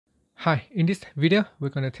Hi, in this video we're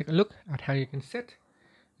going to take a look at how you can set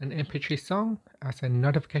an MP3 song as a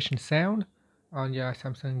notification sound on your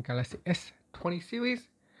Samsung Galaxy S20 series,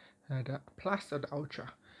 the Plus or the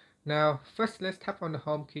Ultra. Now first let's tap on the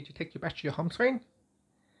home key to take you back to your home screen.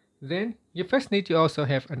 Then you first need to also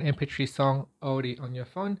have an MP3 song already on your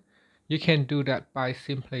phone. You can do that by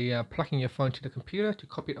simply plugging your phone to the computer to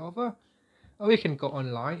copy it over, or you can go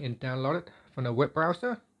online and download it from the web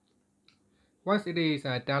browser. Once it is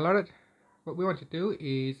downloaded, what we want to do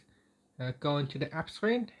is go into the app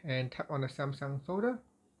screen and tap on the Samsung folder.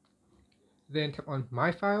 Then tap on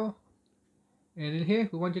My File. And in here,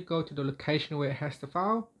 we want to go to the location where it has the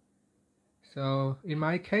file. So in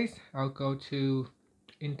my case, I'll go to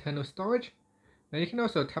internal storage. Now you can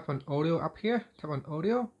also tap on audio up here. Tap on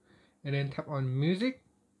audio and then tap on music.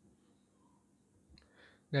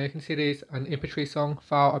 Now you can see there's an MP3 song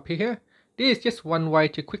file up here. This is just one way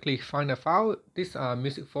to quickly find a file. This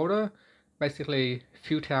music folder basically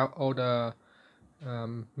filter out all the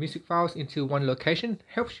music files into one location.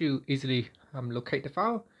 Helps you easily locate the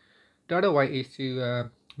file. The other way is to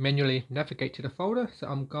manually navigate to the folder. So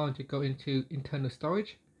I'm going to go into internal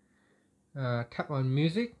storage, tap on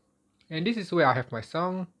music, and this is where I have my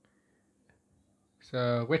song.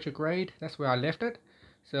 So retrograde, that's where I left it.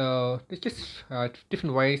 So there's just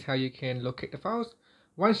different ways how you can locate the files.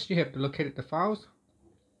 Once you have located the files,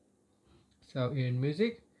 so in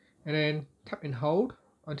music, and then tap and hold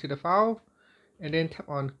onto the file, and then tap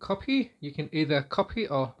on copy. You can either copy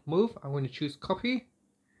or move. I'm going to choose copy.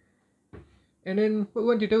 And then what we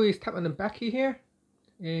want to do is tap on the back key here,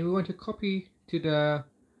 and we want to copy to the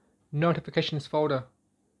notifications folder.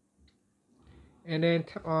 And then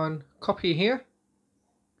tap on copy here.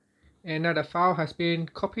 And now the file has been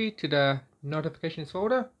copied to the notifications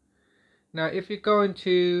folder. Now if you go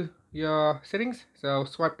into your settings, so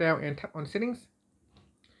swipe down and tap on settings,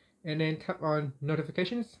 and then tap on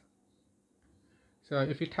notifications. So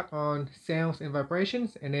if you tap on sounds and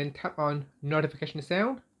vibrations, and then tap on notification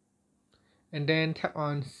sound, and then tap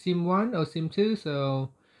on sim 1 or sim 2,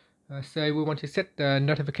 so say we want to set the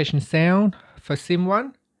notification sound for sim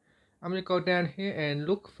 1. I'm going to go down here and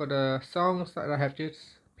look for the songs that I have just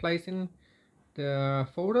placed in the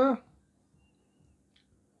folder.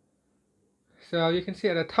 So you can see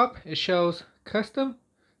at the top it shows custom.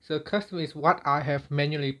 So custom is what I have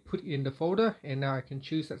manually put in the folder, and now I can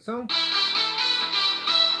choose that song.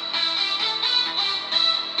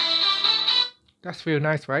 That's real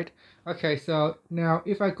nice, right? Okay, so now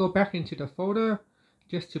if I go back into the folder,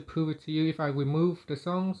 just to prove it to you, if I remove the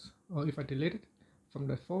songs or if I delete it from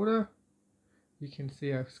the folder, you can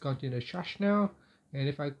see I've gone to the trash now. And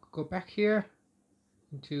if I go back here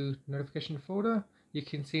into notification folder, you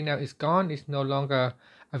can see now it's gone. It's no longer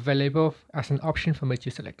available as an option for me to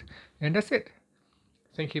select. And that's it.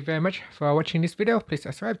 Thank you very much for watching this video. Please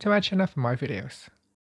subscribe to my channel for more videos.